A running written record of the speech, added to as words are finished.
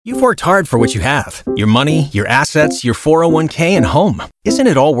You've worked hard for what you have. Your money, your assets, your 401k, and home. Isn't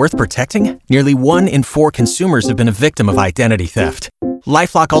it all worth protecting? Nearly 1 in 4 consumers have been a victim of identity theft.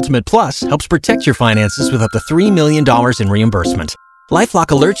 LifeLock Ultimate Plus helps protect your finances with up to $3 million in reimbursement. LifeLock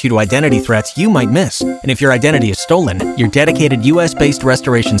alerts you to identity threats you might miss. And if your identity is stolen, your dedicated U.S.-based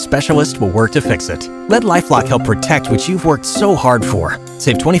restoration specialist will work to fix it. Let LifeLock help protect what you've worked so hard for.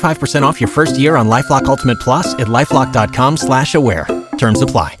 Save 25% off your first year on LifeLock Ultimate Plus at LifeLock.com/aware. Terms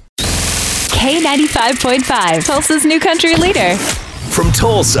apply. K95.5, Tulsa's new country leader. From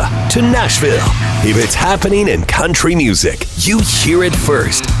Tulsa to Nashville, if it's happening in country music, you hear it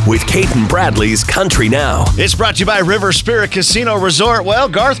first with Cait and Bradley's Country Now. It's brought to you by River Spirit Casino Resort. Well,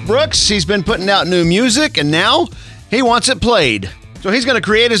 Garth Brooks, he's been putting out new music, and now he wants it played. So he's going to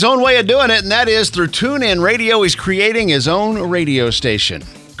create his own way of doing it, and that is through TuneIn Radio. He's creating his own radio station.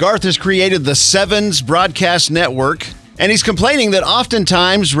 Garth has created the Sevens Broadcast Network, and he's complaining that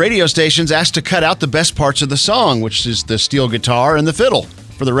oftentimes radio stations ask to cut out the best parts of the song, which is the steel guitar and the fiddle.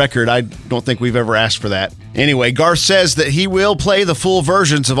 For the record, I don't think we've ever asked for that. Anyway, Garth says that he will play the full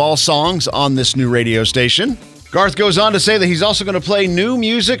versions of all songs on this new radio station. Garth goes on to say that he's also going to play new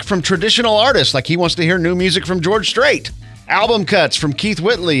music from traditional artists, like he wants to hear new music from George Strait, album cuts from Keith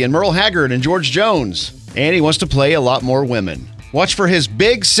Whitley and Merle Haggard and George Jones, and he wants to play a lot more women. Watch for his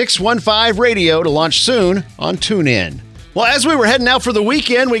big 615 radio to launch soon on TuneIn. Well, as we were heading out for the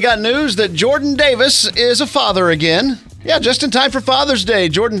weekend, we got news that Jordan Davis is a father again. Yeah, just in time for Father's Day,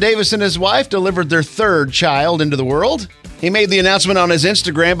 Jordan Davis and his wife delivered their third child into the world. He made the announcement on his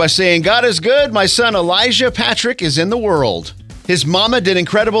Instagram by saying, "God is good, my son Elijah Patrick is in the world. His mama did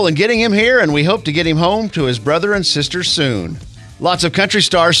incredible in getting him here, and we hope to get him home to his brother and sister soon." Lots of country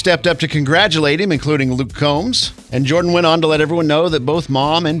stars stepped up to congratulate him, including Luke Combs. And Jordan went on to let everyone know that both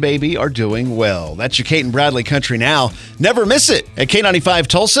mom and baby are doing well. That's your Cait and Bradley Country Now. Never miss it at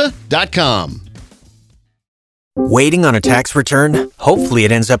K95Tulsa.com. Waiting on a tax return? Hopefully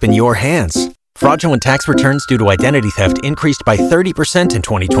it ends up in your hands. Fraudulent tax returns due to identity theft increased by 30% in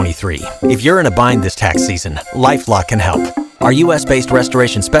 2023. If you're in a bind this tax season, LifeLock can help. Our U.S.-based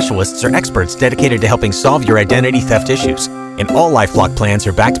restoration specialists are experts dedicated to helping solve your identity theft issues. And all LifeLock plans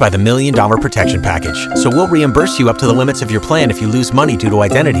are backed by the $1 Million Protection Package. So we'll reimburse you up to the limits of your plan if you lose money due to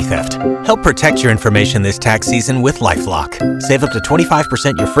identity theft. Help protect your information this tax season with LifeLock. Save up to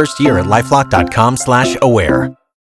 25% your first year at LifeLock.com/aware.